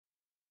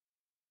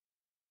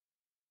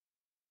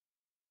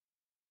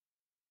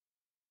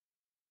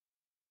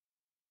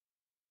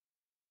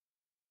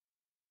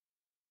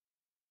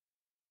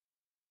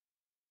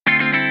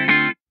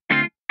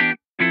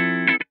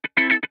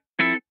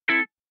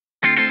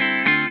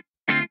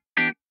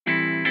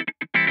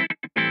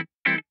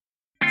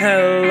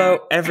Hello,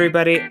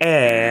 everybody,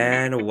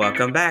 and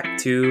welcome back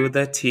to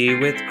the Tea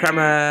with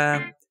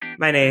Crema.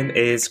 My name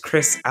is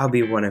Chris. I'll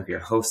be one of your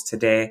hosts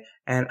today,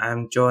 and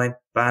I'm joined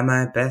by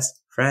my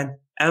best friend,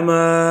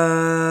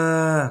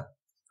 Emma.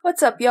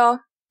 What's up, y'all?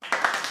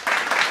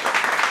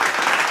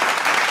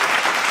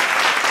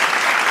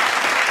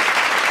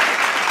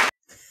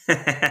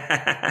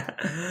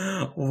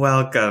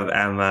 Welcome,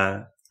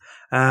 Emma.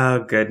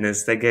 Oh,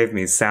 goodness. They gave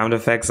me sound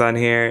effects on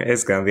here.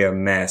 It's going to be a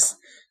mess.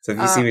 So if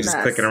you see me just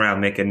clicking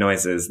around making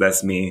noises,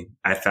 that's me.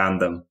 I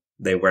found them.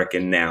 They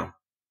working now.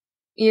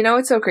 You know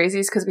what's so crazy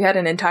is because we had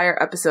an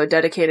entire episode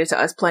dedicated to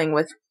us playing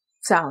with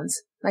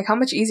sounds. Like, how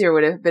much easier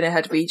would it have been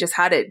had we just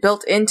had it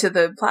built into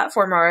the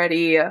platform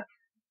already?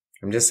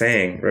 I'm just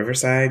saying,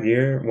 Riverside,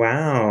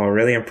 wow,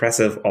 really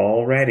impressive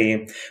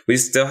already. We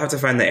still have to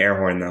find the air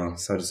horn, though.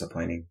 So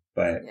disappointing.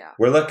 But yeah,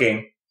 we're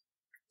looking.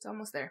 It's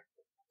almost there.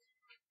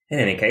 In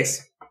any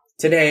case,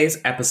 today's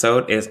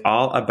episode is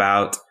all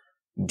about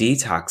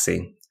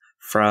detoxing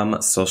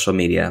from social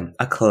media,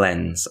 a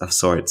cleanse of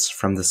sorts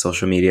from the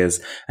social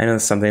medias. I know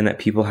it's something that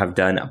people have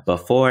done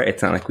before.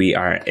 It's not like we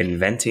are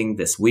inventing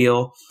this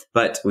wheel,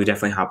 but we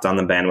definitely hopped on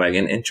the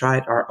bandwagon and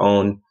tried our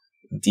own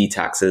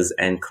detoxes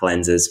and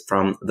cleanses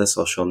from the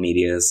social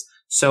medias.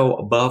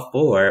 So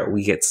before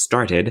we get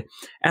started,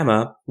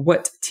 Emma,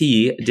 what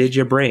tea did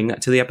you bring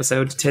to the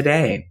episode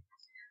today?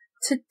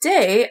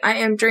 Today, I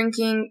am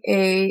drinking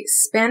a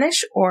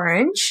Spanish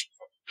orange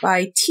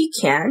by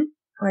Tecan.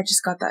 Oh, I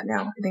just got that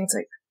now. I think it's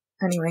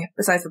anyway,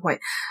 besides the point.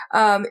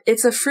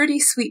 It's a fruity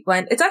sweet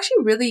blend. It's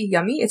actually really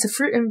yummy. It's a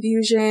fruit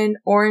infusion,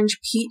 orange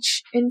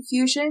peach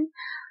infusion.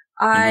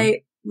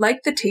 I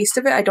like the taste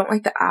of it. I don't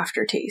like the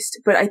aftertaste,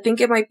 but I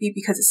think it might be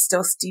because it's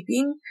still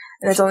steeping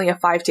and it's only a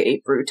 5 to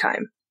 8 brew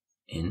time.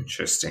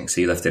 Interesting. So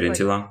you left it in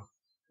too long?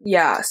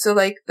 Yeah. So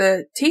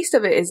the taste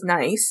of it is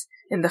nice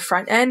in the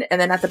front end,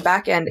 and then at the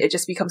back end, it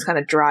just becomes kind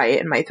of dry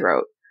in my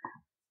throat.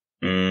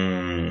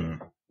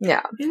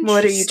 Yeah.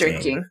 What are you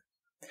drinking?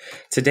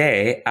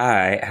 Today,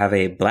 I have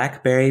a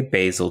blackberry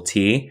basil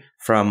tea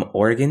from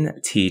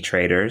Oregon Tea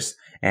Traders,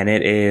 and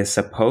it is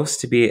supposed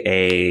to be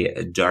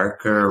a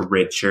darker,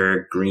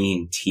 richer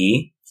green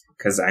tea,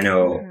 because I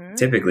know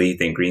typically you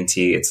think green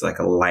tea, it's like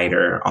a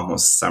lighter,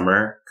 almost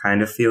summer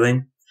kind of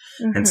feeling.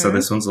 And so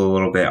this one's a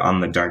little bit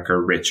on the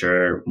darker,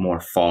 richer, more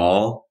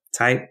fall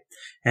type.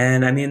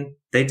 And I mean,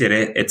 they did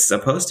it. It's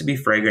supposed to be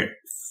fragrant,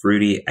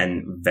 fruity,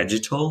 and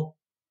vegetal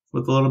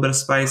with a little bit of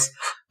spice.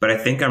 But I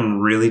think I'm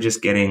really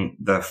just getting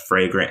the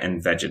fragrant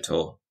and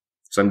vegetal.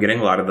 So I'm getting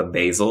a lot of the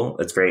basil.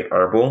 It's very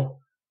herbal,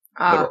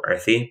 a little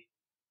earthy.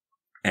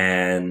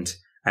 And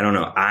I don't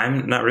know.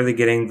 I'm not really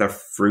getting the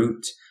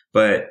fruit,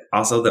 but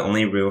also the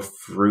only real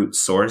fruit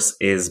source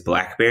is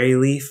blackberry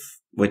leaf,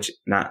 which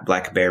not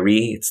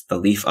blackberry. It's the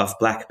leaf of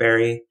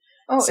blackberry.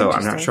 So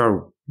I'm not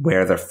sure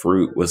where the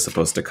fruit was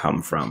supposed to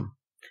come from.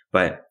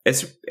 But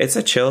it's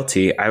a chill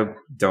tea. I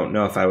don't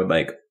know if I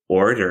would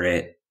order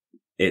it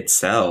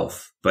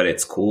itself, but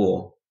it's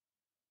cool.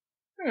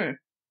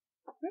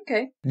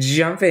 Okay.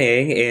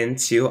 Jumping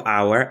into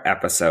our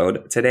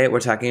episode, today we're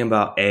talking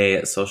about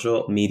a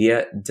social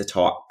media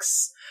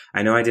detox.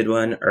 I know I did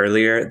one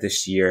earlier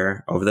this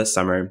year over the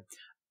summer.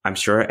 I'm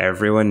sure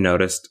everyone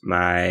noticed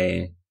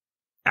my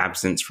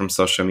absence from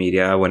social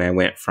media when I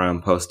went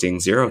from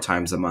posting 0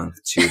 times a month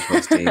to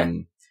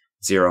posting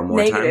 0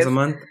 more times a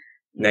month.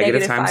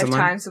 Negative times 5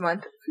 times a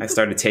month. I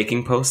started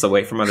taking posts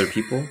away from other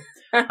people.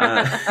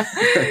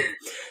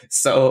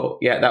 So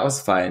yeah, that was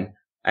fun.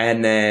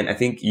 And then I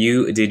think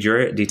you did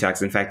your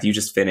detox. In fact, you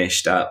just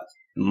finished up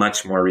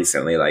much more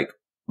recently,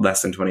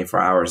 less than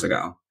 24 hours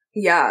ago.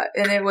 Yeah.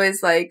 And it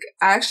was I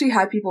actually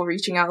had people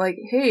reaching out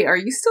hey, are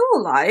you still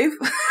alive?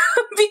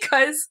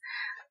 Because,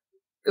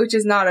 which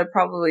is not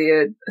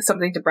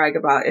something to brag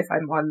about if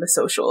I'm on the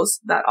socials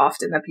that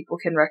often that people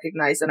can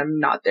recognize that I'm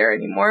not there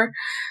anymore.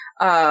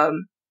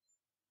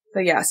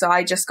 But yeah, so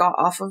I just got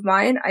off of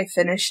mine. I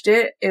finished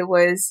it. It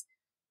was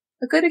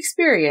a good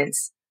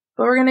experience,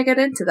 but we're going to get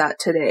into that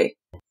today.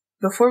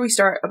 Before we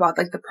start about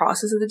the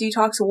process of the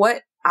detox,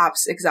 what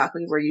apps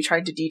exactly were you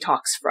trying to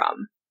detox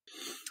from?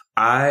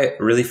 I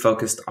really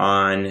focused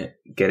on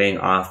getting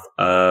off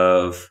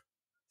of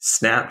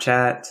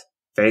Snapchat,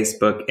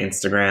 Facebook,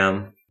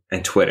 Instagram,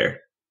 and Twitter.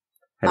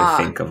 I had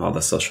to think of all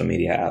the social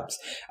media apps.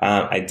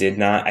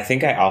 I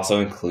think I also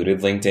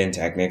included LinkedIn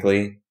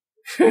technically.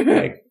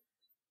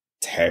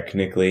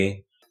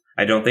 Technically.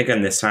 I don't think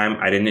on this time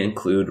I didn't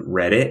include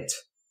Reddit.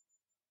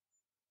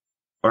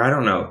 Or I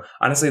don't know.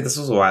 Honestly, this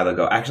was a while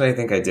ago. Actually, I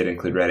think I did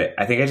include Reddit.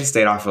 I think I just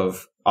stayed off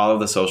of all of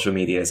the social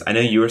medias. I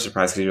know you were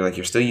surprised because you're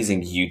you're still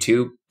using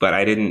YouTube, but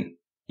I didn't.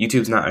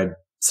 YouTube's not a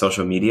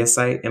social media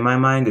site in my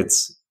mind.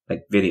 It's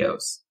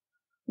videos.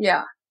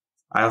 Yeah.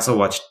 I also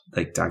watched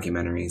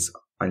documentaries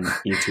on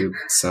YouTube.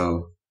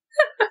 So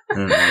I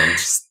don't know.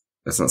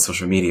 It's not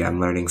social media. I'm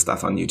learning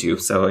stuff on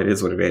YouTube. So it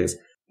is what it is.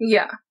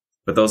 Yeah.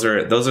 But those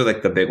are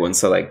the big ones.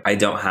 So I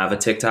don't have a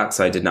TikTok,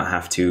 so I did not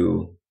have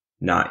to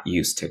not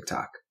use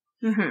TikTok.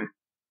 And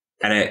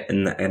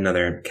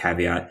another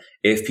caveat,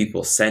 if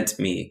people sent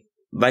me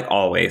like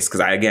always, because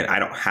I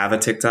don't have a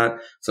TikTok.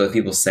 So if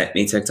people sent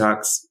me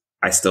TikToks,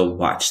 I still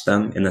watch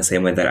them in the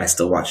same way that I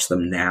still watch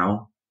them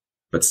now,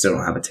 but still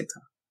don't have a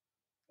TikTok.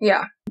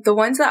 Yeah. The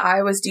ones that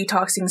I was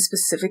detoxing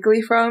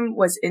specifically from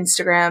was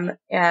Instagram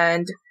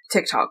and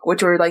TikTok,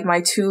 which were like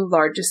my two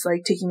largest,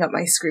 like taking up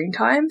my screen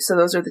time. So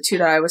those are the two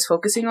that I was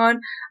focusing on.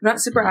 I'm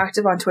not super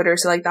active on Twitter,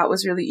 so like that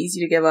was really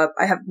easy to give up.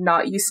 I have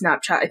not used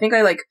Snapchat. I think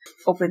I like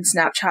opened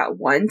Snapchat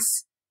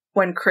once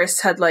when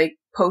Chris had like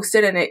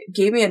posted and it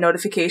gave me a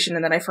notification,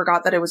 and then I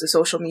forgot that it was a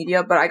social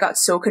media, but I got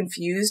so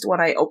confused when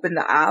I opened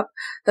the app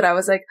that I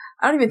was like,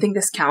 I don't even think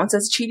this counts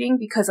as cheating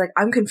because like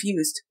I'm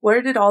confused.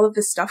 Where did all of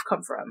this stuff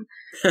come from?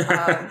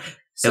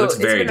 It looks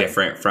very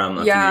different from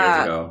a few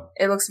years ago.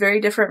 It looks very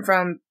different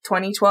from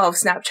 2012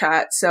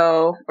 Snapchat,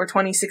 or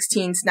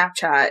 2016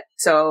 Snapchat.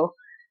 So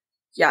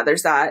yeah,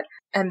 there's that.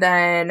 And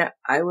then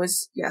I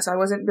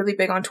wasn't really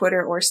big on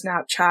Twitter or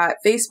Snapchat.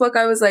 Facebook,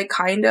 I was like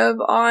kind of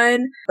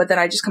on, but then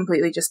I just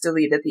completely just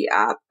deleted the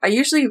app. I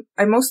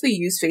mostly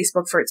use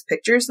Facebook for its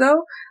pictures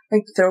though,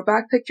 like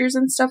throwback pictures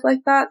and stuff like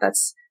that.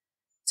 It's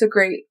a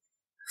great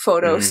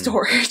photo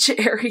storage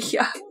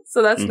area.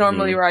 So that's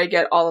normally where I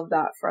get all of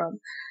that from.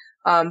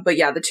 But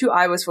yeah, the two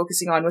I was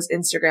focusing on was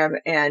Instagram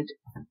and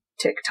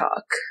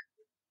TikTok.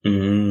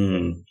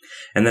 And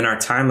then our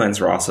timelines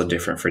were also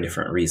different for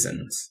different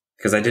reasons.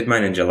 Because I did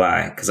mine in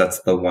July, because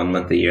that's the 1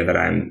 month a year that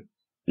I'm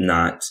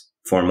not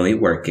formally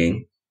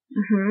working.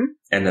 Mm-hmm.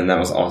 And then that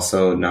was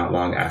also not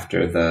long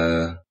after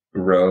the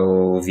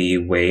Roe v.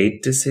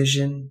 Wade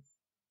decision.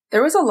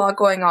 There was a lot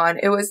going on.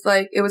 It was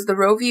the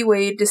Roe v.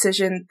 Wade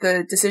decision,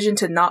 the decision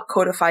to not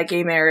codify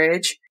gay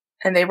marriage.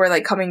 And they were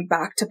like coming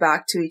back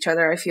to each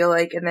other, I feel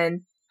like. And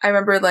then I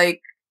remember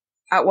like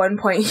at one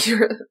point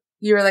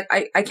you were like,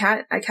 I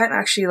can't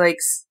actually like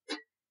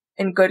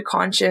in good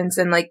conscience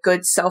and like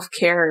good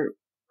self-care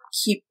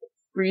keep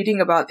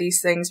reading about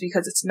these things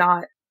because it's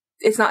not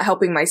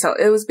helping myself.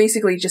 It was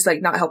basically just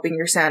like not helping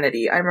your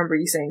sanity. I remember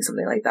you saying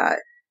something like that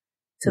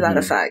to that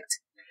effect.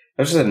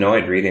 I was just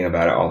annoyed reading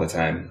about it all the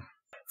time.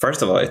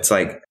 First of all, it's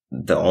like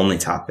the only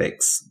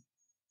topics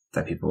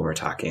that people were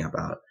talking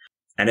about.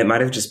 And it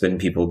might have just been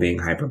people being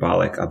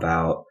hyperbolic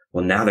about,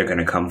 well, now they're going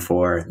to come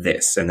for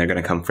this and they're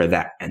going to come for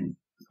that and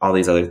all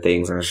these other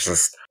things. And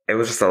it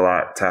was just a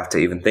lot to have to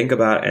even think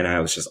about. And I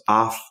was just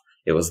off.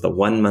 It was the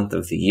 1 month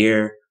of the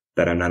year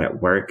that I'm not at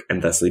work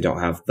and thusly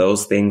don't have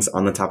those things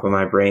on the top of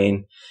my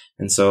brain.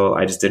 And so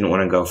I just didn't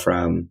want to go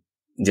from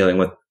dealing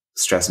with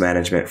stress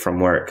management from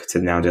work to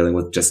now dealing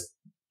with just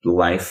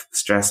life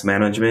stress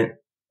management.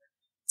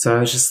 So I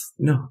was just,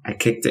 I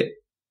kicked it.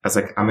 I was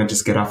like, I'm going to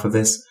just get off of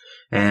this.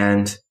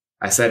 And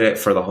I said it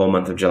for the whole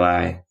month of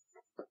July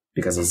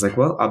because I was like,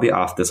 well, I'll be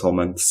off this whole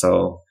month.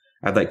 So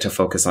I'd like to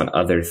focus on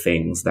other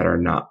things that are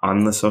not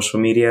on the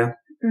social media.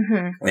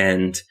 Mm-hmm.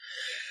 And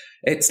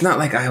it's not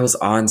like I was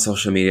on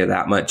social media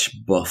that much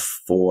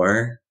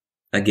before.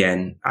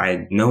 Again,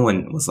 no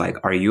one was like,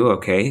 are you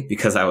okay?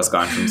 Because I was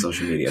gone from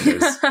social media.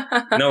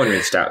 No one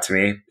reached out to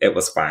me. It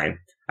was fine.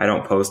 I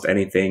don't post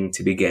anything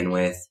to begin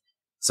with.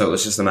 So it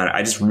was just a matter.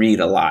 I just read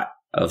a lot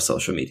of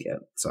social media.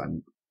 So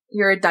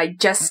you're a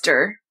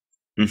digester.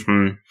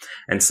 Mm-hmm.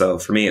 And so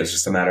for me, it was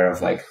just a matter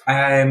of like,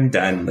 I'm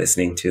done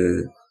listening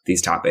to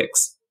these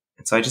topics.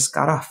 And so I just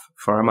got off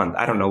for a month.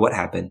 I don't know what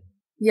happened.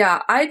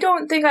 Yeah, I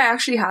don't think I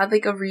actually had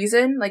like a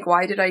reason. Like,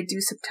 why did I do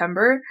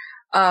September?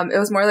 It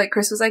was more like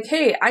Chris was like,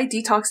 hey, I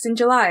detoxed in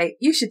July.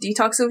 You should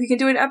detox so we can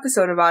do an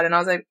episode about it. And I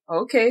was like,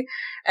 okay.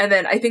 And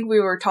then I think we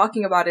were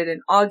talking about it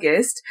in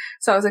August.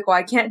 So I was like, well,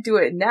 I can't do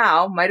it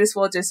now. Might as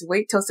well just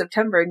wait till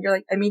September. And you're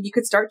like, I mean, you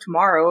could start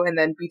tomorrow and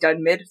then be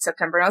done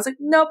mid-September. And I was like,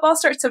 nope, I'll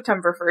start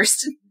September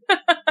 1st.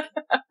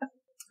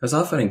 It was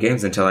all fun and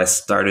games until I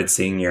started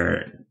seeing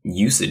your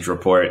usage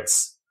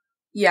reports.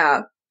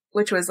 Yeah,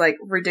 which was like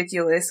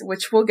ridiculous,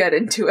 which we'll get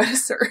into at a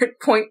certain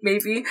point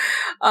maybe.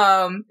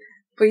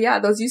 But yeah,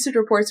 those usage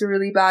reports were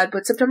really bad,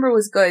 but September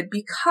was good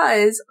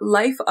because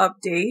life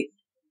update,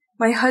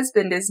 my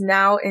husband is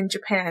now in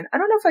Japan. I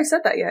don't know if I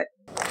said that yet.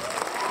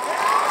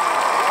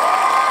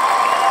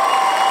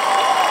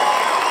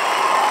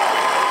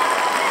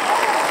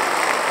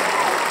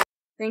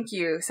 Thank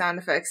you, sound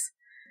effects.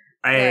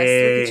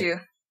 Yes, look at you.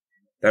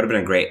 That would have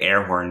been a great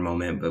air horn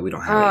moment, but we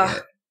don't have it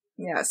yet.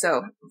 Yeah,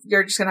 so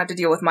you're just gonna have to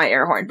deal with my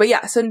air horn. But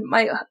yeah, so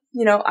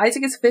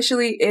Isaac is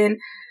officially in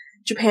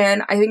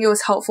Japan. I think it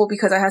was helpful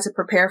because I had to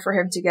prepare for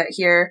him to get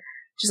here,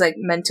 just like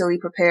mentally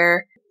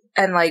prepare.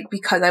 And like,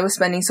 because I was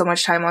spending so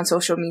much time on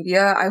social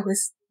media, I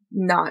was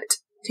not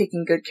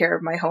taking good care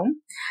of my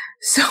home.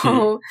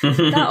 So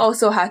that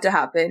also had to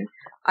happen.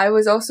 I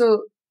was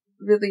also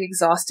really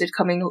exhausted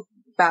coming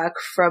back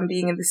from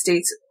being in the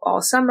States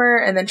all summer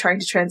and then trying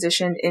to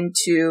transition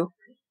into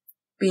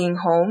being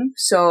home.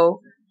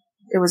 So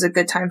it was a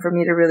good time for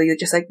me to really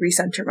just like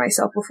recenter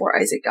myself before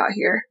Isaac got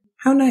here.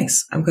 How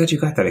nice. I'm glad you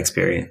got that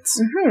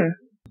experience. Mm-hmm.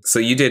 So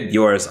you did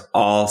yours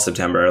all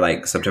September,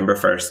 like September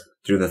 1st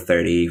through the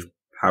 30,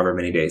 however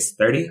many days?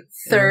 30?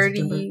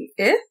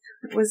 30th?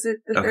 Was it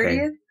the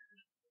 30th?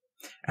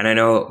 And I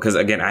know, because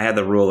again, I had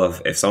the rule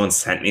of if someone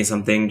sent me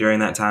something during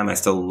that time, I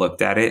still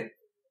looked at it.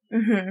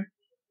 Mm-hmm.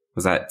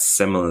 Was that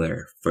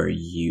similar for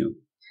you?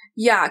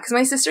 Yeah, because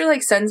my sister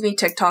like sends me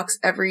TikToks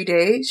every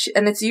day,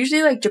 and it's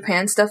usually like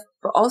Japan stuff,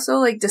 but also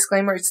like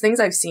disclaimer, it's things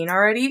I've seen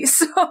already.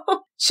 So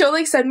she'll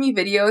like send me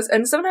videos,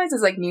 and sometimes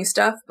it's like new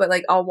stuff, but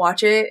like I'll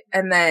watch it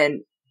and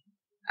then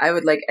I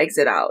would like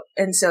exit out.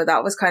 And so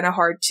that was kind of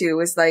hard too.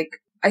 Is like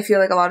I feel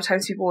like a lot of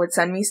times people would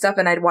send me stuff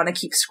and I'd want to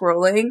keep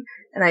scrolling,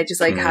 and I just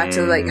like had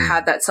to like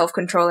have that self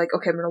control. Like,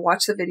 okay, I'm gonna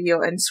watch the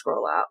video and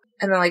scroll out.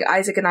 And then like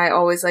Isaac and I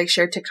always like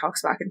share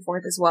TikToks back and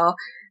forth as well.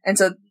 And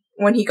so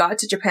when he got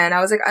to Japan, I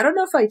was like, I don't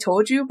know if I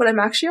told you, but I'm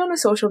actually on a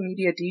social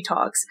media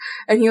detox.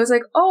 And he was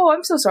like, oh,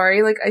 I'm so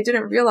sorry. Like, I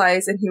didn't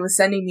realize. And he was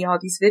sending me all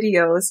these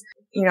videos.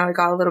 You know, it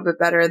got a little bit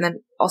better. And then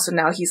also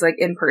now he's like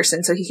in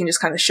person, so he can just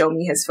kind of show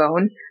me his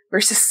phone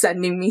versus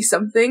sending me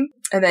something.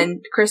 And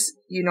then Chris,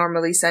 you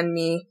normally send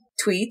me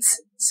tweets.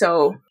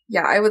 So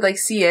yeah, I would like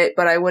see it,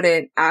 but I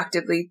wouldn't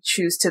actively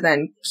choose to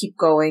then keep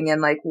going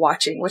and like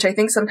watching, which I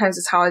think sometimes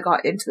is how I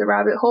got into the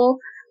rabbit hole.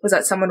 Was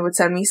that someone would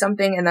send me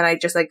something and then I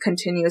just like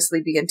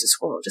continuously begin to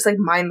scroll, just like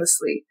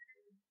mindlessly.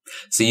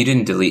 So you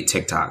didn't delete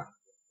TikTok?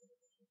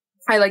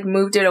 I like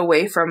moved it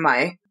away from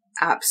my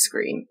app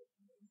screen.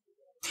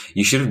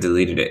 You should have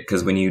deleted it,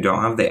 because when you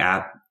don't have the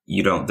app,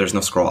 there's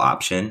no scroll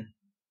option.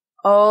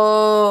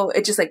 Oh,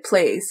 it just like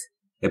plays.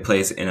 It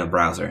plays in a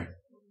browser.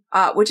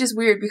 Which is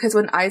weird because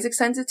when Isaac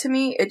sends it to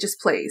me, it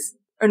just plays.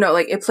 Or no,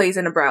 like it plays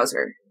in a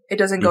browser. It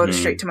doesn't go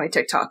straight to my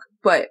TikTok.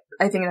 But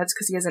I think that's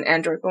because he has an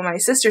Android. But when my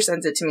sister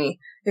sends it to me,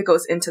 it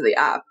goes into the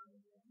app.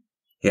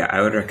 Yeah,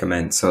 I would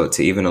recommend. So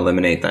to even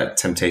eliminate that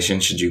temptation,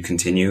 should you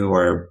continue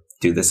or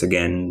do this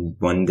again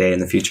one day in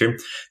the future,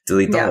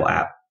 delete the whole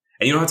app.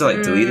 And you don't have to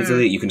like delete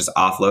it. You can just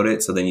offload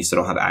it. So then you still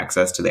don't have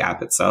access to the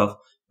app itself.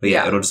 But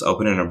yeah, it'll just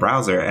open in a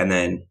browser. And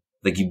then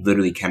like you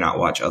literally cannot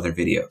watch other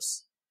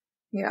videos.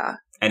 Yeah.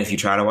 And if you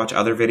try to watch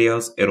other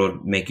videos, it'll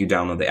make you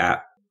download the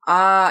app.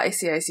 I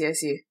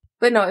see.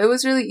 But no, it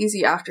was really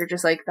easy after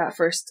just like that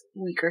first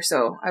week or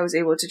so. I was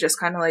able to just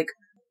kind of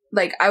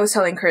like I was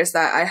telling Chris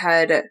that I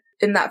had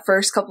in that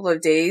first couple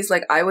of days,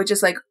 like I would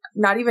just like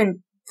not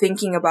even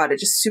thinking about it,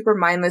 just super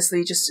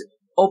mindlessly just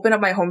open up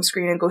my home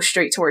screen and go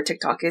straight to where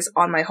TikTok is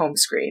on my home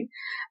screen.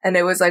 And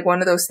it was like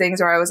one of those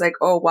things where I was like,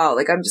 oh wow,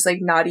 like I'm just like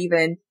not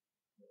even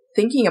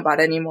thinking about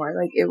it anymore.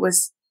 Like it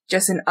was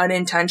just an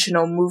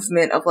unintentional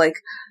movement of like,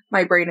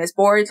 my brain is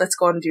bored, let's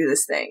go and do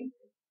this thing.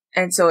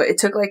 And so it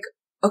took like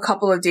a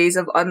couple of days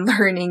of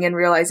unlearning and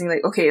realizing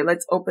like, okay,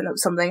 let's open up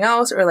something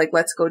else, or like,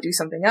 let's go do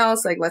something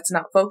else. Like, let's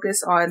not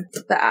focus on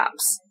the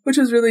apps, which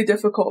was really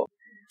difficult.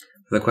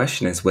 The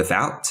question is,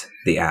 without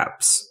the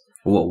apps,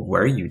 what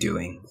were you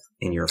doing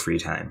in your free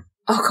time?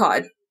 Oh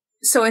God.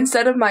 So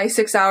instead of my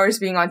 6 hours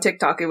being on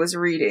TikTok, it was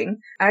reading.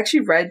 I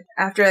actually read,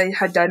 after I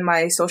had done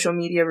my social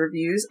media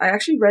reviews, I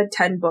actually read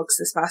 10 books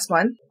this past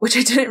month, which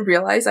I didn't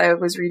realize I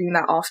was reading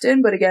that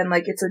often. But again,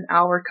 like it's an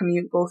hour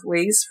commute both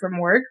ways from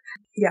work.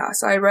 Yeah,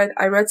 so I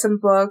read some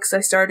books.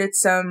 I started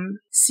some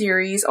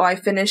series. I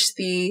finished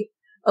the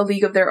A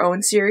League of Their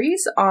Own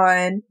series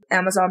on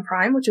Amazon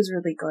Prime, which is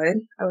really good.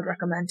 I would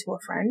recommend to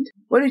a friend.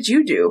 What did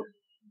you do?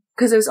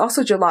 Because it was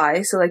also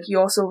July, so like you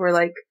also were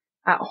like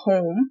at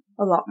home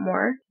a lot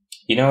more.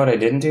 You know what I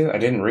didn't do? I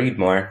didn't read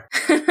more.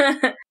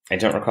 I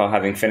don't recall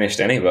having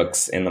finished any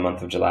books in the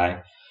month of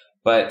July.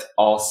 But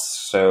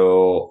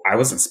also, I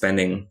wasn't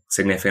spending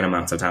significant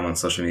amounts of time on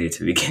social media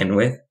to begin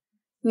with.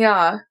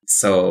 Yeah.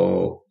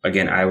 So,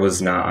 again, I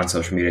was not on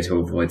social media to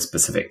avoid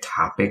specific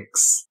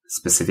topics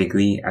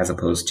specifically, as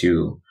opposed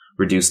to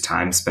reduce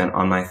time spent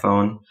on my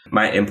phone.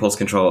 My impulse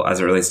control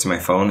as it relates to my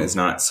phone is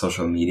not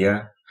social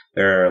media.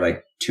 There are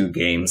like 2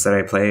 games that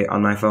I play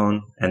on my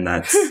phone, and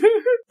that's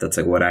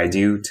like what I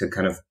do to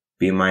kind of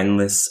be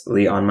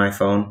mindlessly on my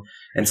phone.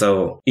 And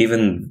so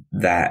even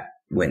that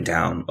went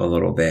down a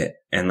little bit.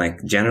 And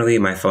like generally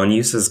my phone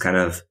use has kind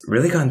of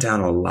really gone down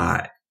a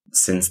lot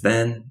since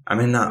then. I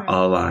mean, not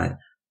a lot.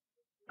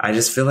 I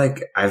just feel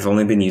like I've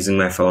only been using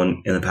my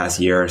phone in the past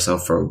year or so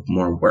for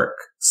more work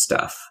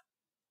stuff.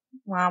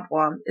 Womp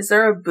womp. Is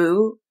there a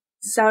boo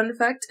sound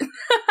effect?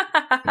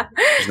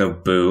 There's no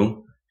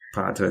boo.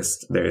 Plot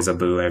twist. There is a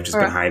boo. I've just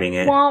been hiding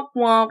it. Womp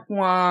womp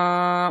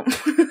womp.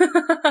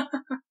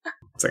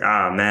 It's like,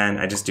 oh man,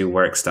 I just do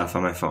work stuff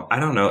on my phone. I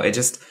don't know. It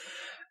just,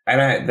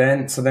 and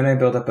then I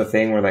build up a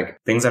thing where like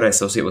things that I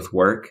associate with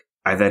work,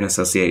 I then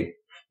associate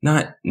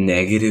not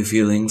negative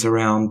feelings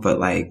around, but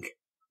like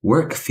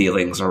work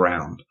feelings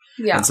around.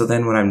 Yeah. And so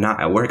then when I'm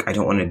not at work, I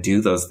don't want to do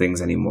those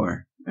things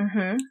anymore.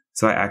 Mm-hmm.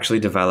 So I actually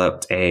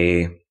developed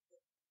a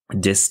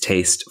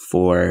distaste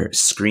for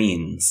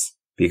screens,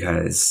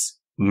 because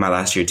my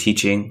last year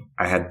teaching,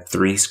 I had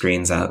 3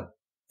 screens up.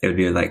 It would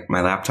be like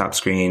my laptop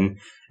screen,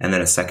 and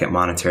then a second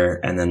monitor,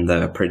 and then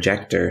the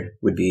projector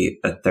would be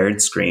a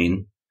 3rd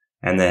screen.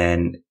 And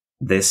then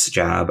this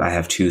job, I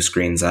have 2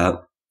 screens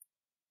up,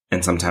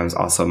 and sometimes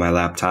also my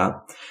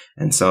laptop.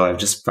 And so I've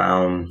just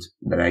found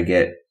that I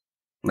get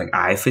like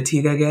eye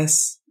fatigue, I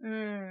guess.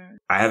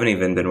 I haven't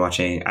been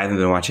watching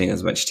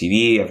as much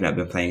TV. I've not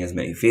been playing as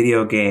many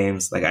video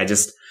games. Like I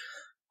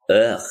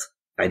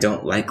I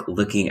don't like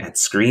looking at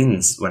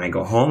screens when I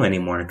go home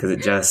anymore because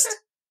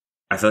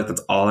I feel like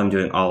that's all I'm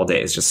doing all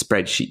day is just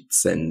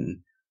spreadsheets and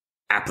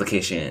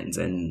applications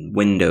and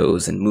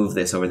windows and move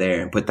this over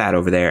there and put that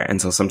over there.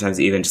 And so sometimes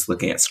even just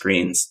looking at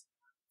screens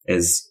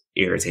is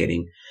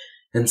irritating.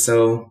 And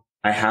so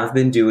I have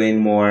been doing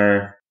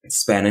more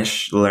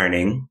Spanish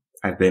learning.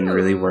 I've been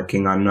really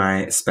working on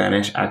my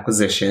Spanish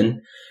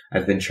acquisition.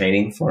 I've been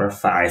training for a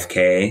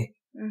 5K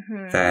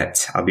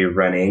that I'll be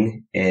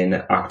running in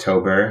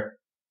October.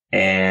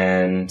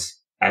 And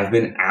I've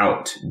been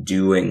out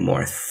doing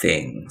more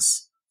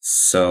things.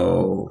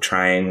 So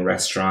trying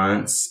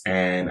restaurants,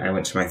 and I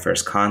went to my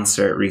first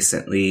concert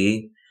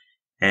recently,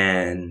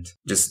 and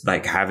just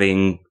like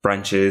having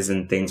brunches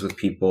and things with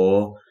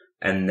people.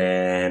 And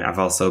then I've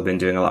also been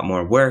doing a lot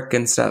more work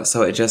and stuff.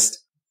 So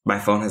my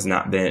phone has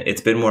not been,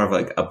 it's been more of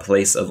like a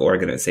place of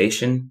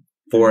organization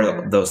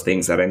for those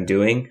things that I'm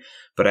doing,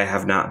 but I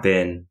have not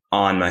been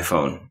on my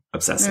phone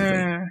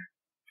obsessively.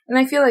 And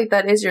I feel like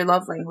that is your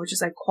love language,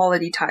 is like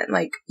quality time.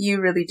 Like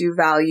you really do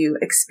value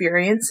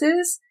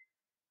experiences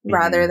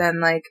rather than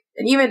like,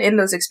 and even in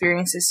those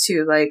experiences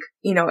too, like,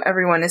 you know,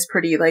 everyone is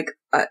pretty like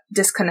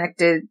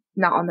disconnected,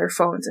 not on their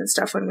phones and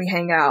stuff when we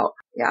hang out.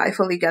 Yeah, I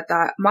fully get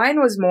that. Mine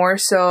was more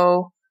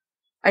so,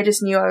 I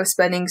just knew I was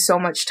spending so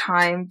much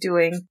time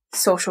doing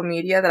social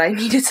media that I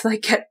needed to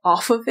like get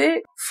off of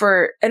it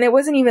and it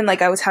wasn't even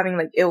like I was having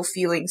like ill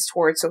feelings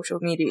towards social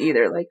media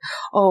either. Like,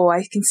 oh,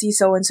 I can see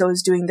so and so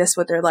is doing this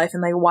with their life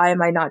and like, why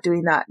am I not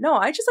doing that? No,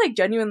 I just like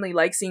genuinely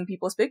like seeing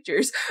people's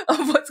pictures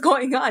of what's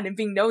going on and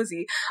being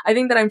nosy. I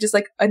think that I'm just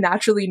like a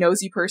naturally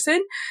nosy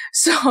person.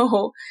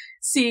 So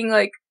seeing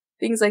like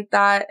things like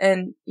that.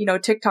 And, you know,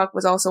 TikTok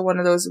was also one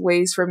of those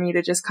ways for me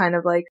to just kind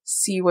of like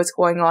see what's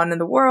going on in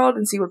the world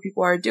and see what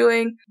people are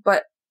doing.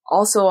 But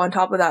also on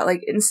top of that,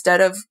 like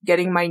instead of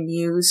getting my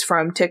news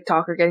from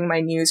TikTok or getting my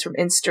news from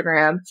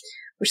Instagram,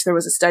 which there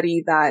was a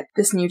study that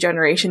this new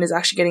generation is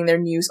actually getting their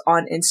news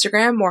on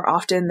Instagram more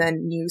often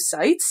than news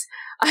sites,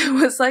 I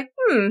was like,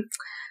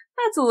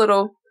 that's a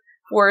little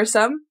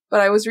worrisome.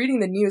 But I was reading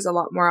the news a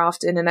lot more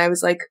often, and I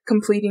was like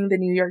completing the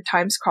New York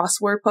Times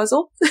crossword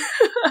puzzle,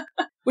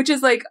 which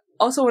is like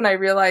also when I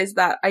realized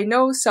that I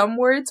know some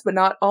words, but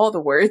not all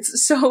the words.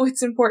 So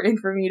it's important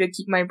for me to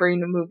keep my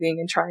brain moving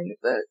and trying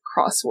the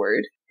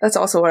crossword. That's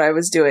also what I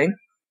was doing.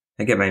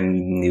 I get my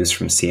news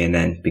from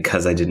CNN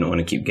because I didn't want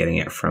to keep getting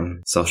it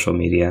from social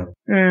media.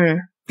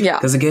 Yeah.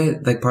 Because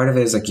again, like part of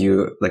it is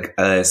like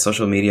a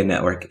social media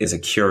network is a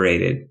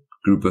curated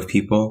group of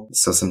people.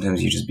 So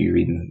sometimes you just be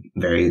reading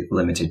very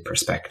limited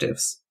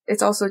perspectives.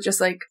 It's also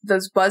just like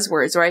those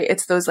buzzwords, right?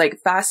 It's those like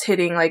fast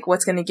hitting, like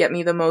what's going to get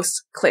me the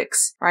most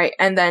clicks, right?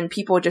 And then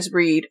people just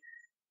read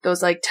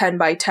those like 10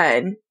 by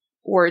 10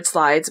 word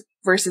slides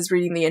versus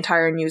reading the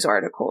entire news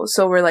article.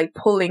 So we're like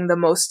pulling the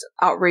most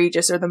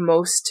outrageous or the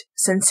most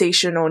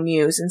sensational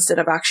news instead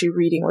of actually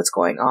reading what's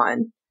going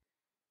on.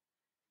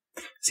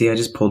 See, I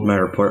just pulled my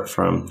report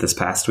from this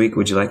past week.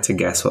 Would you like to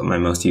guess what my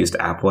most used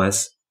app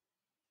was?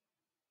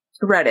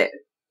 Reddit.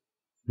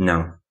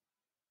 No.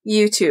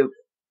 YouTube.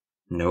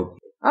 Nope.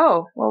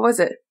 Oh, what was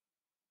it?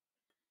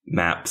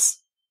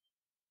 Maps.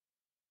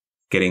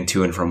 Getting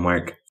to and from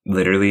work.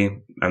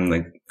 Literally, I'm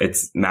like,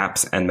 it's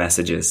maps and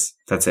messages.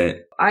 That's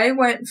it. I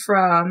went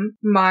from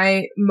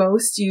my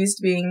most used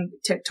being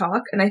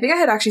TikTok, and I think I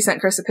had actually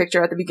sent Chris a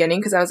picture at the beginning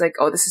because I was like,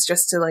 oh, this is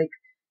just to like,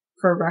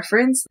 for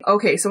reference.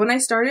 Okay, so when I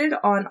started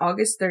on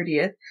August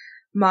 30th,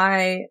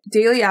 my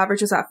daily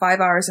average was at 5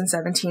 hours and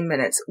 17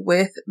 minutes,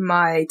 with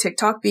my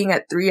TikTok being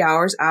at 3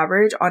 hours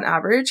on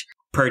average.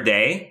 Per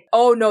day?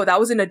 Oh no, that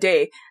was in a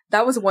day.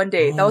 That was one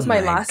day. That was my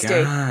last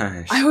day.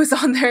 I was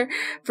on there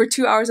for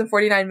 2 hours and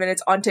 49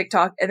 minutes on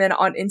TikTok, and then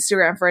on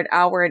Instagram for an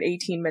hour and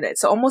 18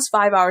 minutes. So almost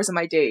 5 hours of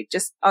my day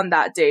just on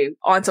that day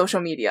on social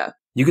media.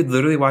 You could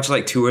literally watch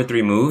like 2 or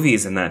 3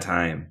 movies in that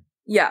time.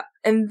 Yeah.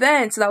 And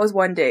then, so that was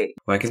one day.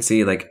 Well, I can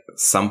see like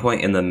some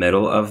point in the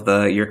middle of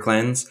your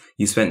cleanse,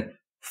 you spent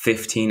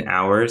 15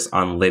 hours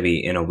on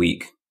Libby in a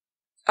week.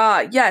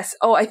 Yes.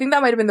 Oh, I think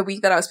that might have been the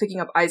week that I was picking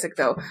up Isaac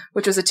though,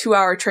 which was a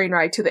 2-hour train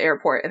ride to the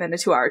airport and then a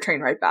 2-hour train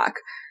ride back.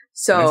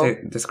 So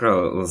this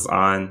girl was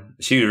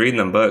she was reading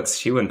them books.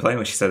 She wouldn't play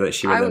when she said that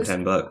she read them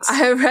 10 books.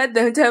 I read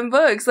them 10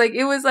 books. Like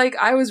it was like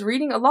I was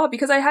reading a lot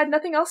because I had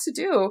nothing else to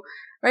do,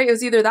 right? It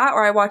was either that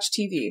or I watched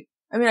TV.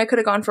 I mean, I could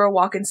have gone for a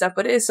walk and stuff,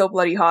 but it is so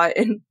bloody hot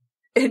in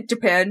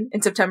Japan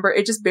in September.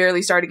 It just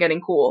barely started getting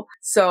cool.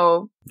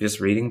 So just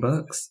reading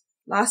books.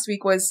 Last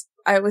week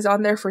I was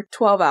on there for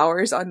 12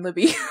 hours on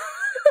Libby.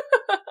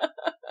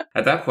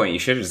 At that point, you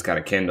should have just got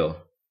a Kindle.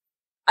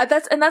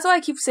 That's why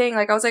I keep saying,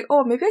 like, I was like,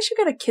 oh, maybe I should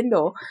get a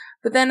Kindle.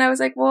 But then I was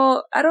like,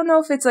 well, I don't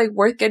know if it's like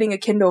worth getting a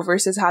Kindle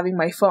versus having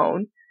my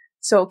phone.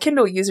 So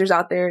Kindle users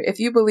out there, if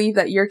you believe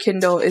that your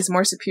Kindle is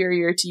more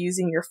superior to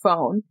using your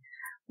phone,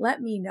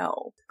 let me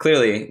know.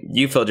 Clearly,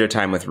 you filled your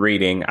time with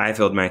reading. I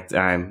filled my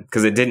time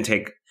because I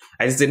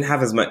just didn't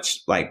have as much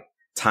like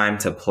time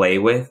to play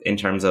with in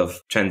terms of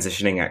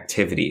transitioning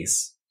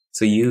activities.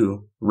 So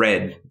you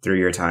read through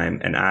your time,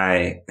 and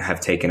I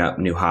have taken up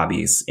new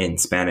hobbies in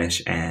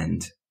Spanish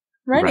and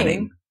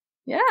running.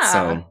 Yeah.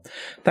 So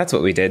that's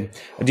what we did.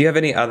 Do you have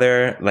any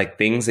other like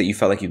things that you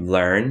felt like you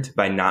learned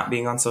by not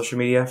being on social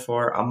media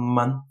for a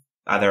month?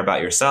 Either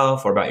about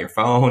yourself or about your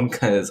phone?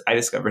 Because I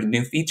discovered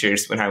new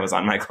features when I was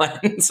on my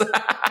cleanse.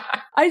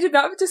 I did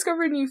not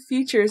discover new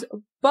features,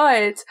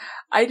 but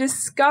I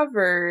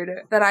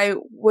discovered that I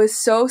was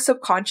so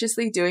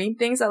subconsciously doing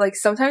things that like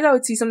sometimes I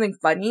would see something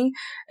funny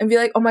and be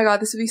like, oh my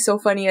God, this would be so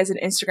funny as an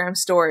Instagram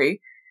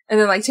story. And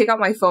then like take out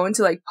my phone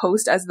to like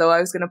post as though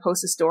I was going to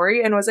post a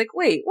story and was like,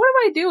 wait, what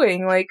am I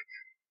doing? Like,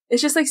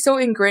 it's just like so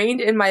ingrained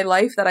in my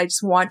life that I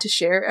just want to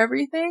share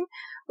everything,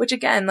 which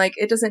again, like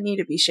it doesn't need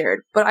to be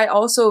shared, but I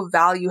also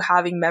value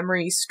having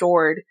memories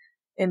stored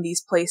in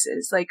these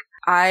places. Like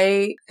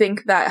I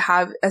think that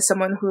as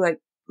someone who like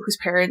whose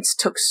parents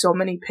took so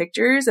many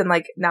pictures and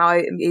like now I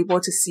am able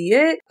to see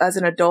it as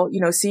an adult,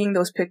 you know, seeing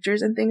those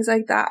pictures and things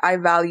like that, I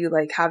value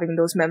like having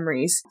those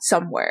memories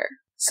somewhere.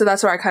 So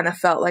that's where I kind of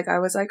felt like I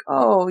was like,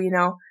 oh, you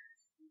know,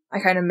 I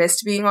kind of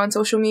missed being on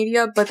social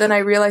media, but then I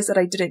realized that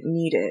I didn't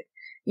need it.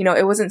 You know,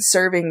 it wasn't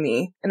serving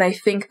me. And I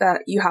think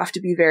that you have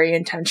to be very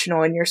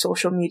intentional in your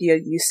social media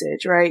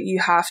usage, right? You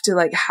have to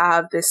like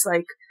have this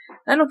like,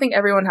 I don't think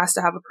everyone has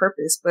to have a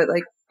purpose, but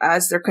like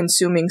as they're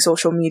consuming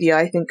social media,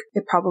 I think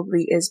it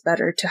probably is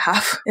better to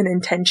have an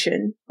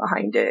intention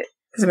behind it.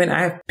 Because I mean,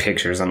 I have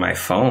pictures on my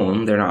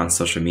phone. They're not on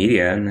social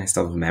media and I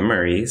still have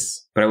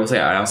memories. But I will say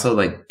I also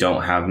like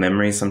don't have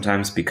memories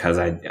sometimes because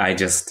I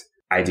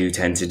do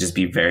tend to just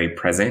be very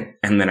present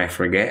and then I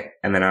forget.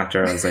 And then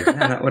after I was like,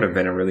 yeah, that would have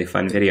been a really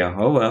fun video.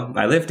 Oh, well,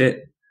 I lived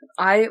it.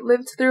 I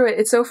lived through it.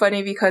 It's so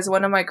funny because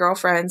one of my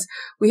girlfriends,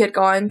 it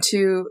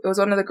was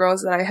one of the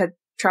girls that I had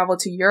traveled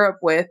to Europe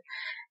with.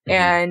 Mm-hmm.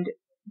 And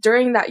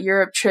during that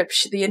Europe trip,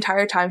 the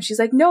entire time, she's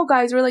like, no,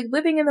 guys, we're like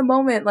living in the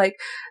moment. Like,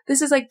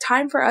 this is like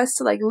time for us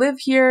to like live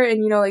here.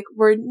 And, you know, like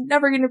we're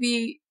never going to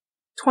be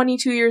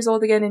 22 years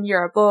old again in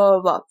Europe, blah,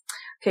 blah, blah.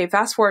 Okay,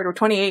 fast forward, we're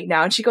 28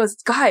 now. And she goes,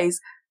 guys,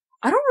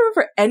 I don't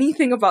remember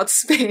anything about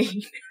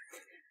Spain.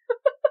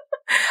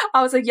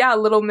 I was like, yeah,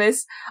 little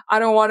miss, I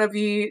don't want to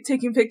be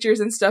taking pictures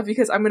and stuff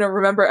because I'm going to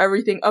remember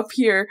everything up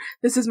here.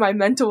 This is my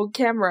mental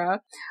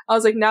camera. I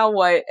was like, now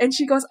what? And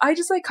she goes, I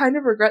just like kind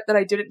of regret that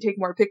I didn't take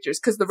more pictures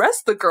because the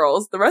rest of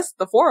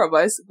the four of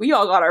us, we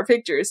all got our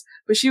pictures.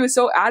 But she was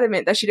so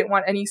adamant that she didn't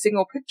want any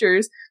single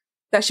pictures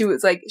that she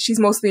was like, she's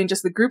mostly in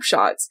just the group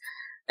shots.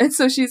 And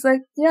so she's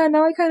like, yeah,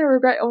 now I kind of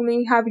regret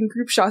only having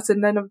group shots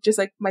and then of just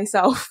like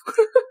myself.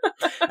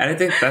 And I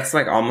think that's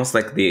like almost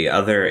like the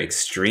other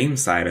extreme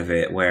side of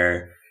it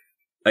where,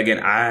 again,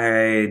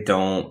 I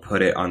don't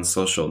put it on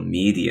social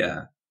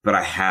media, but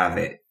I have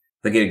it.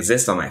 Like it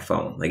exists on my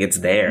phone. Like it's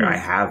there. Mm-hmm. I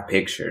have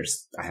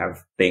pictures. I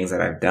have things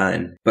that I've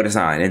done, but it's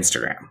not on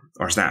Instagram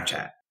or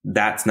Snapchat.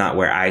 That's not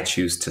where I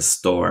choose to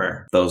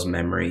store those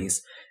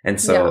memories. And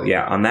so,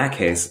 yeah, on that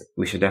case,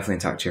 we should definitely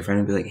talk to your friend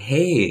and be like,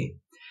 hey,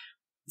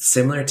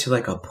 similar to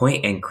like a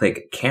point and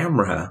click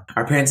camera,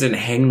 our parents didn't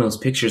hang those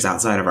pictures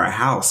outside of our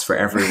house for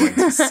everyone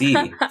to see.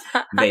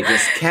 They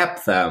just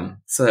kept them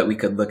so that we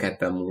could look at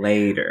them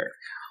later.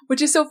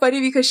 Which is so funny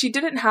because she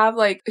didn't have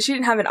an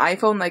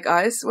iPhone like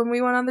us when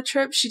we went on the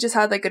trip. She just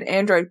had like an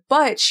Android,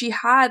 but she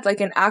had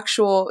like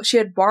she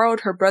had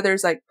borrowed her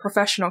brother's like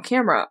professional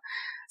camera.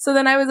 So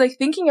then I was like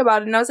thinking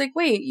about it and I was like,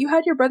 wait, you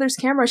had your brother's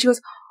camera? She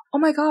goes, oh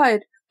my God,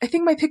 I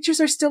think my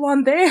pictures are still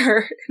on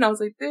there. And I was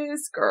like,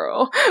 this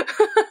girl.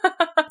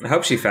 I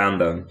hope she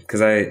found them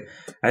because I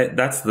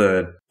that's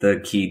the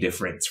key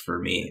difference for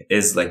me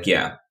is like,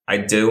 yeah, I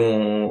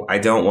don't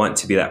want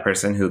to be that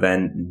person who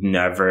then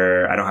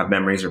I don't have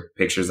memories or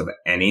pictures of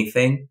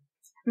anything.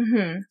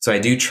 Mm-hmm. So I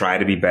do try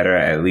to be better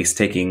at least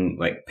taking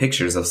like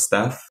pictures of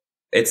stuff.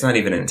 It's not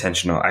even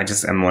intentional. I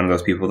just am one of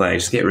those people that I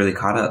just get really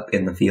caught up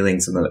in the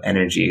feelings and the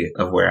energy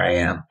of where I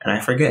am. And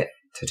I forget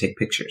to take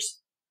pictures.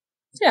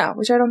 Yeah,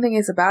 which I don't think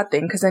is a bad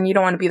thing because then you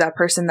don't want to be that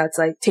person that's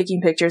like taking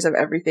pictures of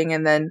everything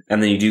and then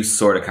you do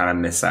sort of kind of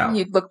miss out.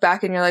 You look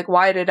back and you're like,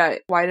 why did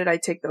I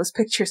take those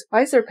pictures?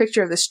 Why is there a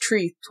picture of this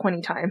tree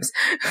 20 times?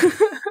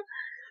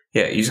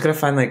 Yeah, you just gotta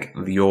find like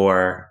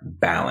your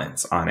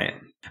balance on it.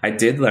 I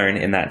did learn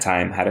in that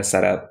time how to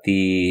set up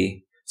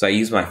so I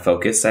use my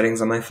focus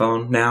settings on my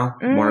phone now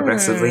more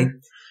aggressively.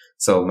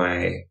 So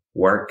my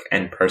work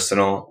and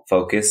personal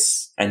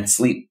focus and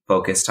sleep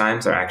focus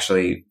times are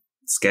actually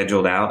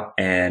scheduled out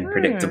and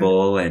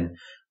predictable. And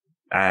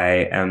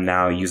I am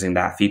now using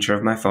that feature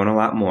of my phone a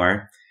lot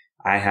more.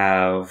 I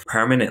have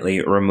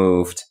permanently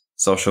removed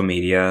social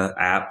media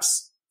apps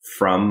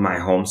from my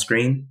home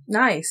screen.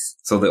 Nice.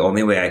 So the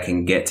only way I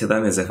can get to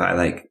them is if I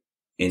like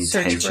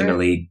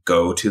intentionally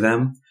go to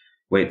them,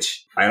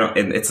 which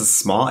it's a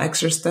small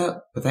extra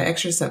step, but that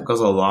extra step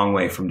goes a long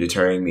way from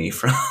deterring me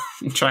from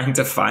trying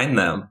to find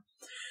them.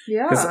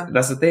 Yeah. Because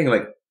that's the thing.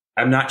 Like,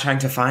 I'm not trying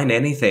to find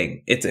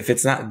anything. If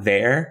it's not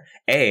there,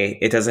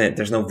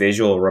 there's no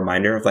visual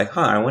reminder of like,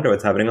 I wonder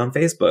what's happening on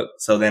Facebook.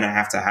 So then I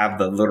have to have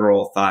the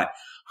literal thought,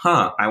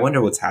 I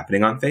wonder what's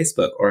happening on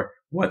Facebook or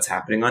what's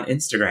happening on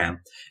Instagram.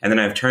 And then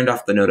I've turned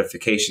off the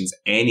notifications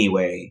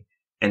anyway.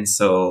 And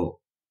so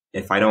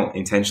if I don't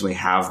intentionally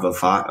have the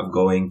thought of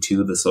going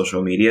to the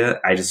social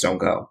media, I just don't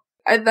go.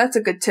 That's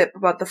a good tip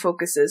about the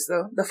focuses,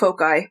 though. The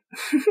foci.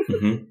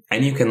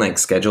 And you can like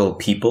schedule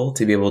people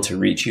to be able to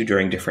reach you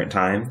during different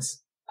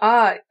times.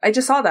 I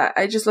just saw that.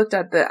 I just looked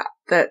at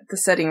the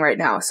setting right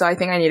now. So I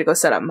think I need to go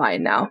set up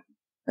mine now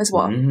as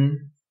well.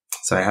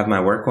 So I have my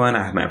work one.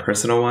 I have my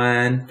personal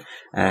one.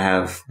 I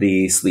have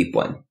the sleep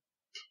one.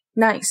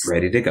 Nice.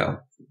 Ready to go.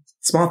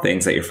 Small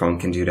things that your phone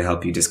can do to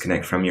help you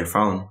disconnect from your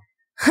phone.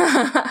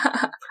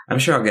 I'm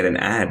sure I'll get an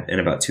ad in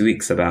about 2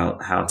 weeks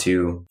about how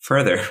to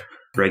further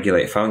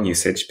regulate phone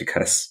usage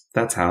because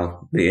that's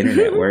how the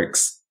internet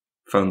works.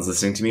 Phone's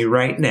listening to me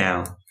right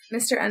now.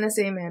 Mr.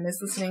 NSA man is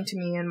listening to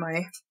me and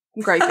my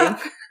griping.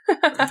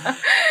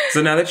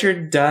 So now that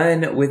you're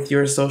done with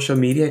your social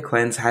media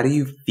cleanse, how do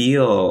you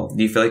feel?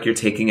 Do you feel like you're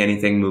taking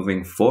anything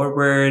moving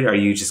forward? Are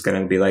you just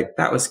going to be like,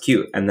 that was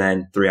cute, and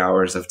then 3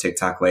 hours of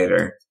TikTok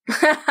later?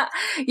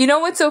 You know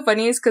what's so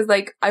funny is because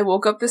like I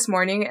woke up this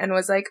morning and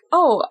was like,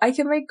 oh, I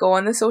can like go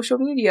on the social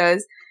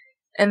medias.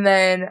 And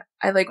then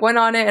I like went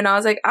on it and I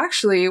was like,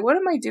 actually, what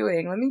am I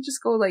doing? Let me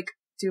just go like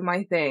do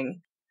my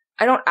thing.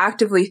 I don't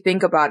actively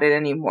think about it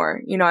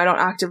anymore. You know, I don't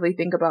actively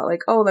think about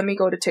like, oh, let me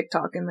go to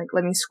TikTok and like,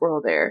 let me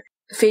scroll there.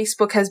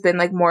 Facebook has been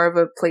like more of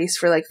a place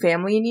for like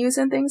family news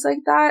and things like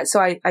that.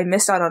 So I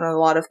missed out on a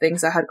lot of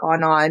things that had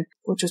gone on,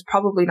 which was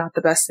probably not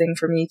the best thing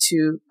for me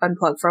to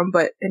unplug from,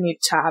 but it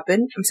needed to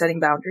happen. I'm setting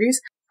boundaries.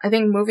 I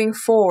think moving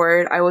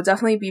forward, I will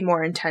definitely be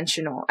more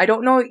intentional. I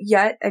don't know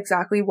yet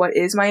exactly what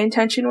is my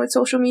intention with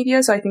social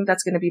media. So I think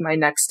that's going to be my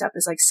next step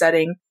is like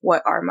setting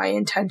what are my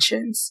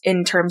intentions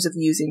in terms of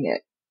using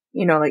it.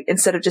 You know, like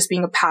instead of just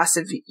being a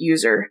passive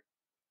user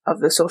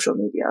of the social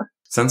media.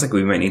 Sounds like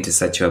we might need to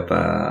set you up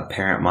a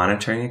parent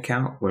monitoring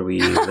account where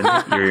we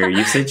limit your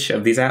usage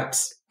of these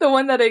apps. The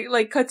one that it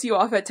like cuts you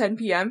off at 10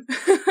 p.m.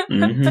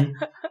 I'm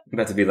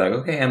about to be like,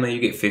 okay, Emma, you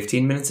get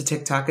 15 minutes of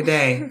TikTok a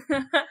day.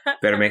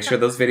 Better make sure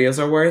those videos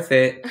are worth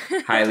it.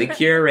 Highly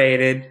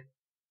curated.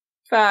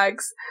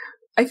 Facts.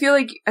 I feel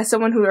like as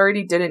someone who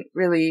already didn't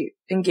really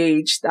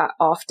engage that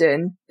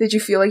often, did you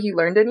feel like you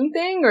learned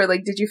anything? Or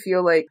like, did you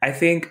feel like... I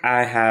think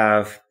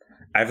I've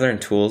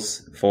learned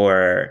tools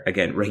for,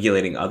 again,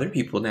 regulating other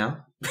people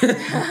now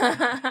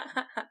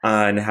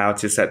on how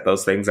to set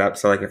those things up.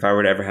 So like if I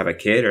were to ever have a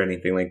kid or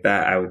anything like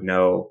that, I would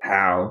know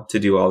how to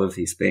do all of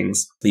these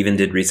things. Even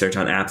did research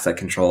on apps that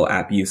control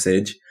app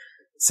usage.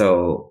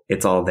 So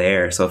it's all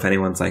there. So if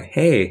anyone's like,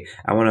 hey,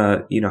 I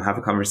want to, have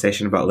a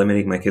conversation about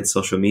limiting my kids'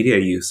 social media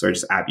use or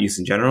just app use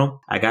in general,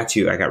 I got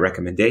you. I got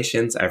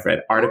recommendations. I've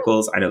read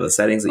articles. I know the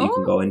settings that you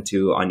can go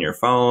into on your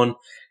phone,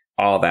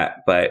 all that.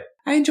 But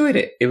I enjoyed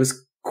it. It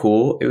was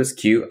cool. It was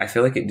cute. I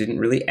feel like it didn't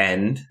really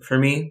end for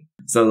me.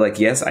 So like,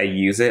 yes, I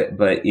use it,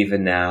 but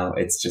even now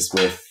it's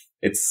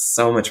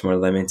so much more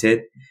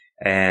limited.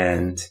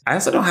 And I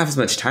also don't have as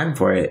much time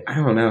for it. I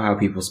don't know how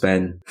people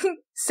spend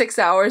 6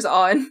 hours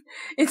on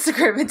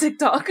Instagram and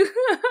TikTok.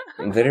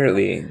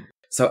 Literally.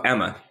 So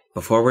Emma,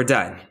 before we're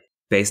done,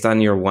 based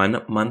on your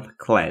 1 month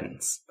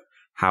cleanse,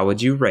 how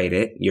would you rate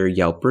it, your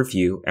Yelp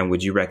review, and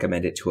would you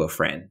recommend it to a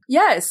friend?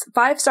 Yes,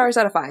 5 stars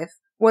out of 5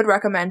 would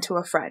recommend to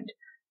a friend.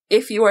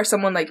 If you are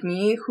someone like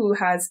me who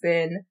has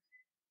been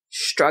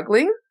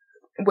struggling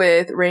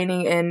with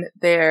reining in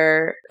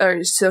their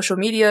social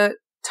media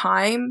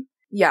time,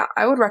 yeah,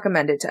 I would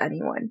recommend it to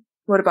anyone.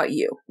 What about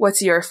you?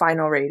 What's your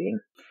final rating?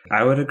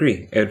 I would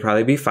agree. It would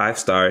probably be 5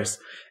 stars.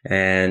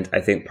 And I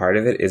think part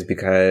of it is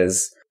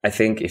because I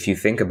think if you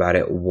think about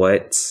it,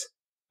 what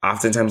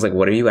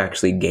are you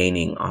actually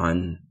gaining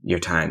on your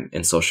time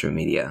in social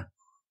media?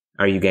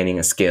 Are you gaining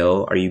a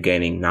skill? Are you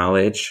gaining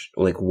knowledge?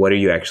 Like, what are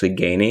you actually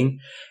gaining?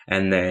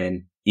 And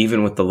then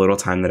even with the little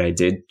time that I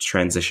did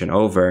transition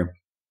over,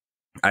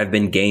 I've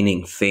been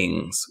gaining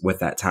things with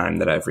that time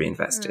that I've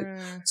reinvested.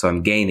 So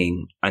I'm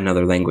gaining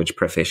another language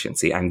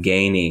proficiency. I'm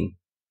gaining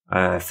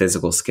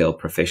physical skill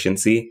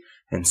proficiency.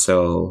 And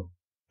so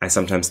I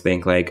sometimes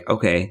think like,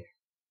 okay,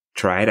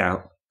 try it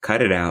out,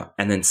 cut it out,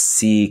 and then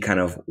see kind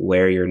of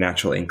where your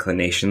natural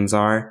inclinations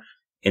are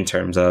in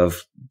terms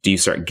of, do you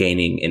start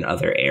gaining in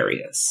other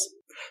areas?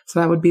 So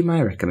that would be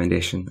my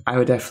recommendation. I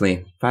would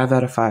definitely 5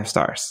 out of 5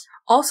 stars.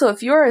 Also,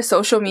 if you're a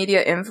social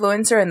media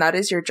influencer and that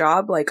is your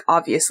job, like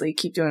obviously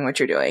keep doing what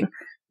you're doing.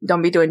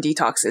 Don't be doing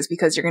detoxes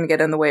because you're going to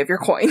get in the way of your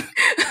coin.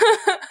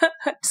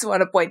 Just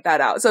want to point that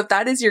out. So if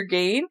that is your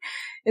gain,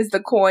 is the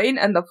coin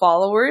and the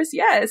followers,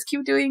 yes,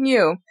 keep doing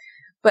you.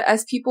 But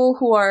as people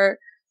who are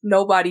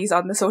nobodies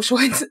on the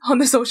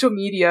social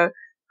media,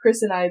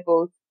 Chris and I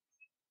both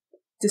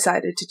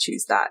decided to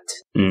choose that.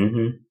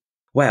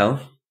 Well,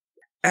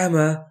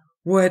 Emma,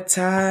 what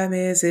time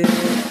is it?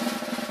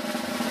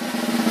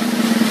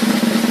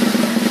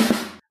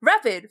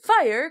 Rapid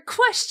fire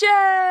question!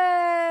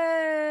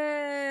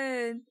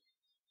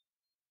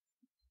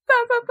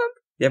 Bum, bum, bum.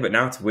 Yeah, but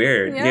now it's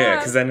weird. Yeah,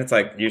 because then it's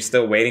like you're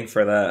still waiting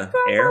for the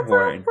air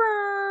horn.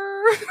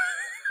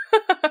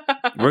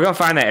 We're going to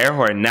find the air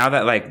horn now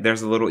that like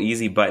there's a little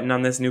easy button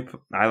on this new...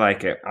 I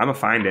like it. I'm going to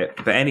find it.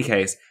 But any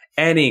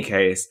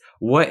case,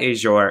 what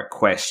is your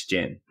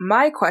question?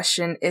 My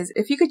question is,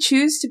 if you could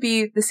choose to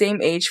be the same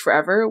age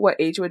forever, what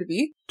age would it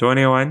be?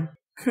 21.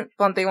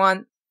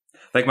 21.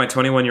 Like my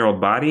 21-year-old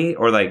body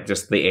or like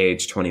just the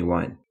age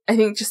 21? I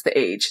think just the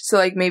age. So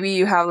like maybe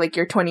you have like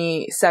your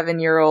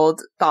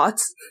 27-year-old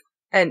thoughts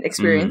and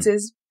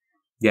experiences.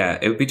 Yeah,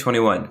 it would be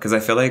 21 because I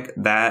feel like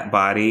that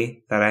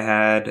body that I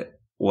had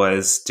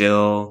was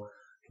still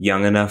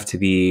young enough to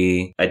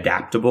be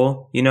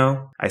adaptable, you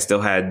know? I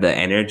still had the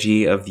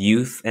energy of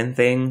youth and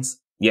things.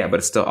 Yeah, but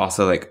it's still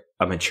also like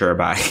a mature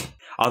body.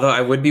 Although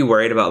I would be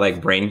worried about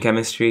like brain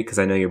chemistry because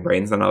I know your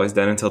brain's not always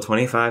done until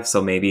 25.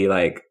 So maybe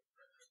like,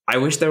 I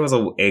wish there was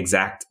an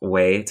exact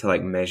way to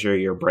like measure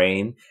your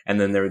brain and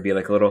then there would be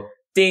like a little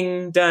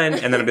ding, done.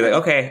 And then I'd be like,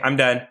 okay, I'm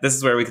done. This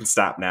is where we can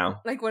stop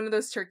now. Like one of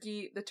those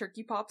turkey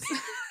pops.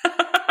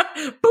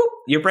 Boop,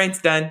 your brain's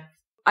done.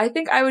 I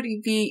think I would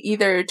be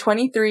either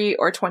 23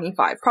 or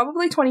 25.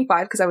 Probably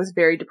 25 because I was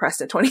very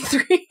depressed at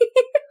 23.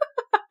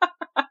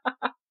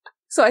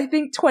 So I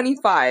think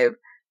 25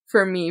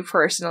 for me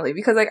personally,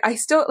 because like I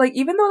still like,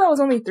 even though that was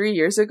only 3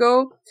 years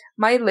ago,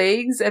 my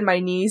legs and my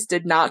knees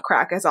did not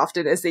crack as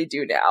often as they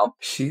do now.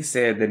 She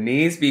said the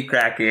knees be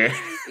cracking.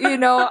 You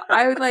know,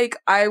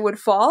 I would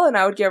fall and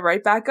I would get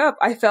right back up.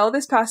 I fell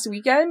this past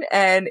weekend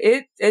and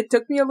it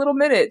took me a little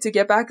minute to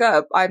get back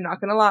up. I'm not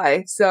gonna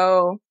lie.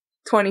 So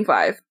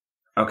 25.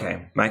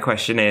 Okay, my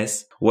question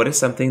is, what is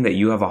something that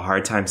you have a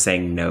hard time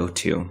saying no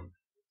to?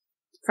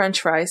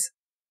 French fries.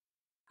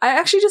 I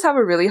actually just have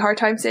a really hard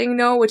time saying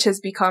no, which has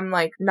become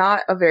like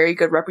not a very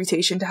good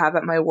reputation to have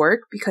at my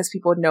work because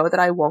people know that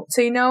I won't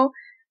say no.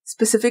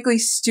 Specifically,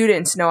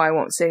 students know I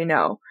won't say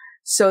no.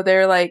 So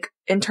they're like,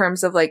 in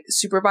terms of like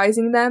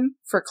supervising them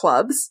for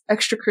clubs,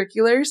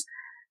 extracurriculars,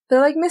 they're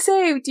like, Miss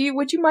A,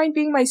 would you mind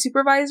being my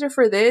supervisor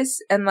for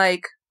this? And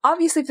like,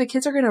 obviously if the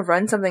kids are going to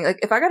run something, like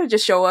if I got to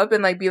just show up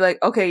and like be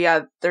like, okay,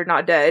 yeah, they're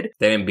not dead.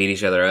 They didn't beat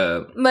each other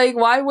up. Like,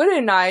 why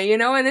wouldn't I, you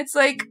know? And it's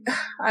like,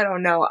 I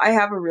don't know. I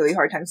have a really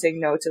hard time saying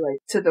no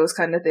to those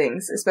kind of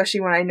things, especially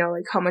when I know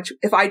like how much,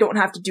 if I don't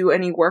have to do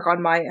any work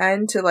on my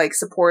end to like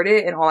support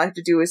it and all I have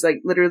to do is like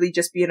literally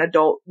just be an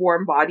adult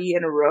warm body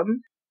in a room.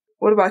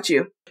 What about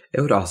you?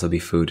 It would also be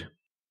food.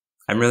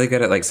 I'm really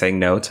good at like saying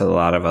no to a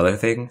lot of other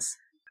things.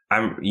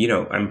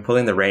 I'm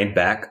pulling the rein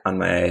back on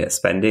my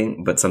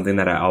spending, but something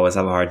that I always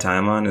have a hard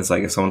time on is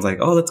like if someone's like,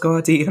 oh, let's go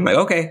out to eat. I'm like,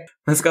 okay,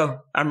 let's go.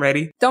 I'm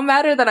ready. Don't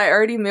matter that I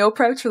already meal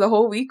prepped for the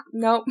whole week.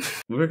 Nope.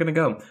 We're going to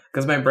go.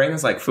 Because my brain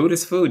is like, food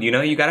is food. You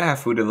know, you got to have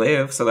food to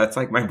live. So that's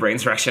like my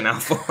brain's rationale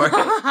for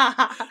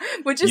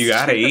it. Which is you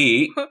got to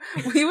eat.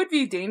 We would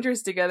be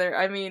dangerous together.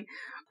 I mean...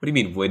 What do you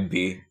mean would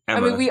be, Emma?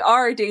 I mean, we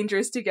are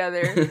dangerous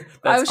together.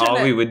 That's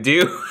all we would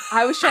do.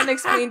 I was trying to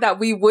explain that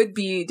we would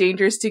be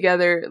dangerous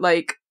together,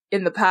 like...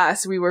 In the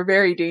past, we were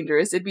very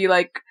dangerous. It'd be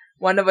like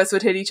one of us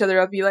would hit each other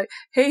up, be like,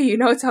 hey, you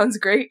know, it sounds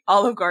great.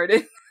 Olive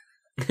Garden.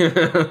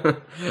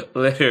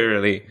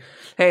 Literally.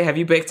 Hey, have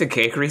you baked a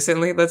cake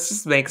recently? Let's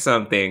just make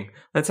something.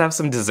 Let's have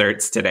some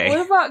desserts today.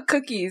 What about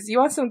cookies? You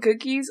want some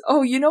cookies?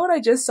 Oh, you know what? I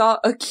just saw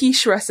a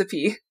quiche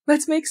recipe.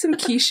 Let's make some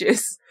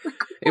quiches.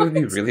 It would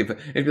be really,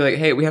 it'd be like,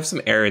 hey, we have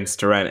some errands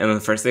to run. And then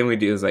the first thing we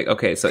do is like,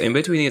 okay, so in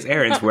between these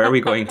errands, where are we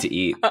going to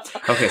eat?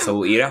 Okay, so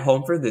we'll eat at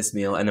home for this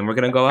meal. And then we're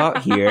going to go out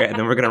here. And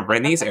then we're going to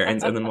run these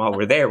errands. And then while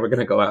we're there, we're going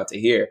to go out to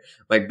here.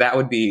 Like that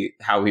would be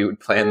how we would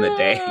plan the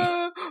day.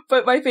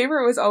 But my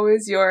favorite was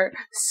always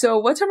so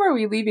what time are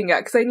we leaving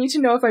at? Because I need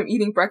to know if I'm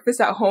eating breakfast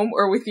at home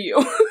or with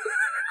you.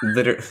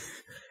 Literally.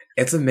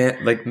 It's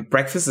like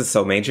breakfast is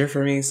so major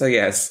for me. So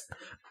yes,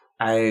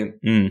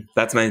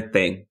 that's my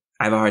thing.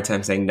 I have a hard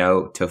time saying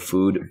no to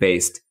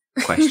food-based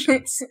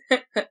questions.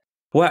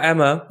 Well,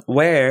 Emma,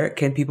 where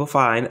can people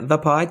find the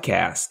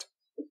podcast?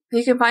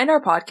 You can find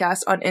our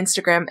podcast on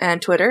Instagram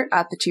and Twitter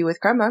at The Tea with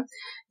Crema.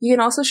 You can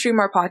also stream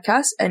our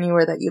podcast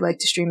anywhere that you like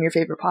to stream your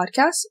favorite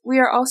podcasts. We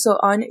are also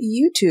on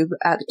YouTube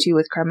at The Tea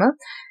with Crema.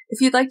 If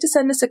you'd like to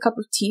send us a cup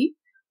of tea,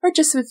 or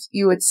just if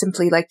you would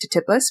simply like to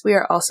tip us, we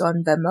are also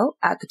on Venmo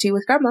at The Tea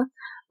with Crema.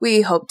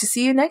 We hope to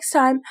see you next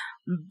time.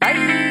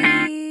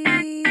 Bye!